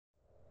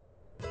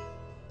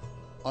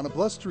On a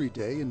blustery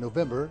day in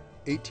November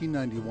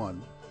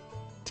 1891,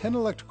 10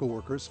 electrical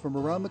workers from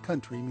around the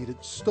country meet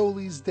at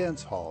Stoley's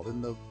Dance Hall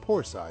in the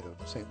poor side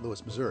of St.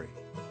 Louis, Missouri.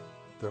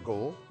 Their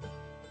goal?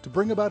 To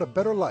bring about a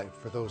better life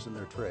for those in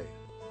their trade.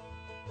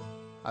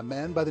 A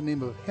man by the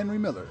name of Henry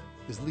Miller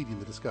is leading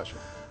the discussion.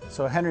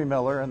 So Henry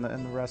Miller and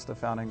the rest of the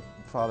founding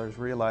fathers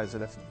realized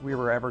that if we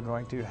were ever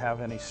going to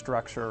have any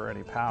structure or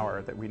any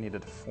power, that we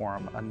needed to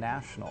form a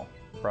national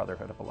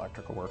brotherhood of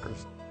electrical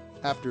workers.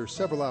 After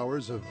several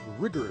hours of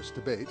rigorous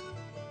debate,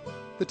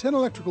 the 10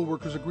 electrical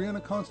workers agree on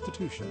a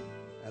constitution,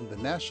 and the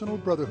National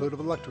Brotherhood of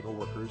Electrical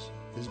Workers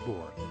is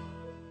born.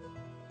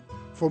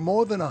 For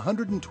more than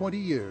 120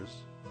 years,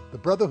 the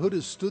Brotherhood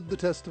has stood the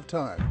test of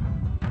time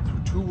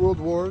through 2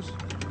 world wars,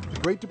 the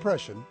Great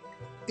Depression,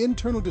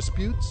 internal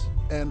disputes,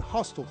 and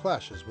hostile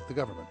clashes with the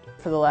government.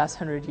 For the last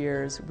 100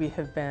 years, we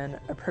have been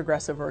a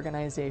progressive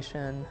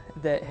organization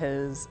that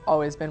has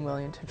always been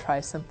willing to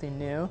try something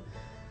new,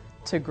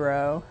 to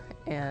grow,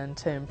 and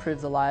to improve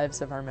the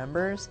lives of our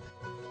members.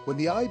 When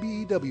the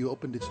IBEW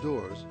opened its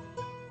doors,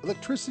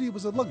 electricity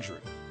was a luxury,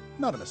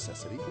 not a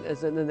necessity.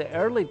 As in the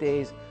early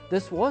days,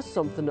 this was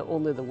something that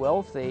only the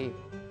wealthy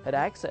had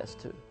access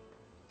to.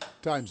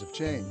 Times have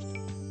changed.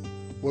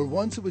 Where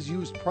once it was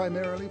used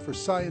primarily for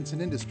science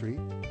and industry,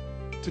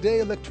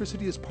 today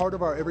electricity is part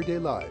of our everyday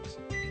lives.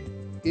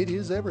 It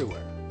is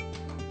everywhere.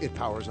 It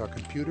powers our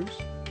computers,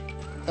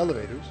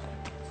 elevators,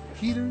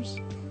 heaters,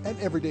 and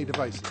everyday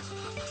devices.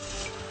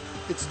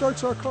 It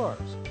starts our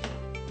cars,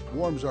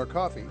 warms our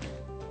coffee,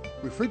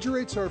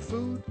 refrigerates our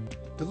food,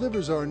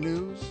 delivers our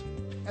news,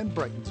 and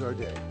brightens our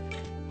day.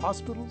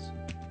 Hospitals,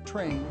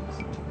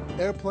 trains,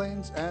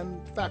 airplanes, and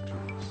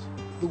factories.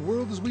 The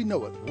world as we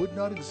know it would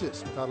not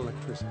exist without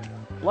electricity.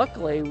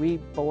 Luckily, we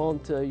belong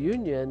to a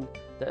union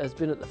that has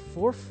been at the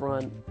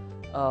forefront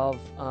of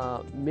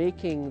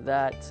making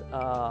that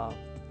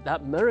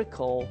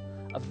miracle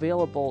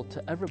available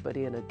to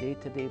everybody on a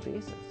day-to-day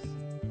basis.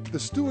 The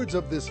stewards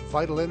of this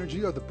vital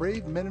energy are the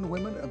brave men and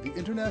women of the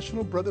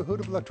International Brotherhood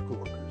of Electrical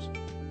Workers,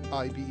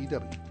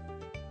 IBEW.